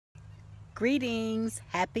Greetings,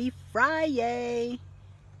 happy Friday.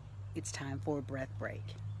 It's time for a breath break.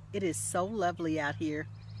 It is so lovely out here.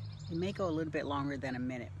 It may go a little bit longer than a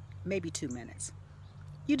minute, maybe 2 minutes.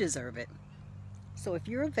 You deserve it. So if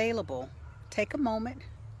you're available, take a moment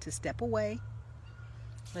to step away.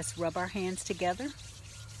 Let's rub our hands together.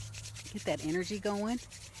 Get that energy going.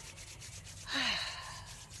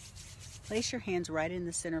 Place your hands right in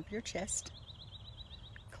the center of your chest.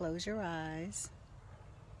 Close your eyes.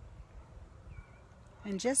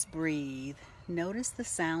 And just breathe. Notice the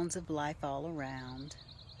sounds of life all around.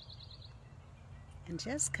 And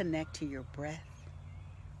just connect to your breath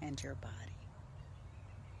and your body.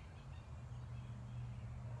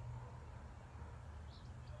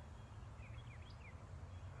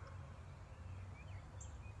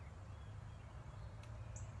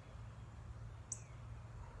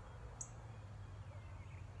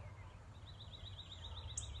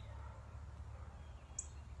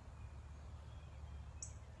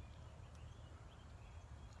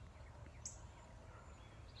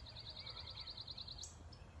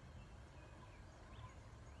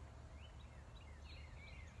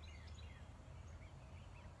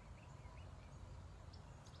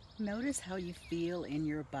 Notice how you feel in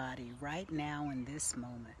your body right now in this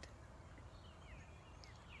moment.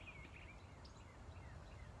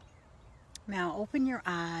 Now open your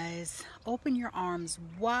eyes, open your arms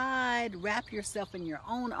wide, wrap yourself in your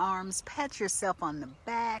own arms, pat yourself on the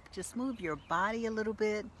back, just move your body a little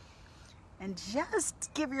bit, and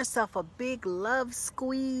just give yourself a big love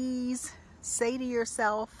squeeze. Say to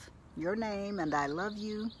yourself your name and I love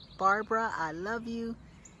you. Barbara, I love you.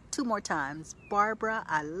 2 more times. Barbara,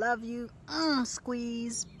 I love you.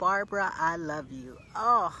 Squeeze. Barbara, I love you.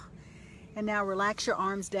 Oh. And now relax your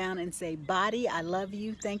arms down and say, body, I love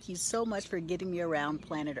you. Thank you so much for getting me around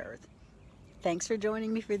planet Earth. Thanks for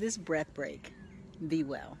joining me for this breath break. Be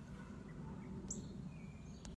well.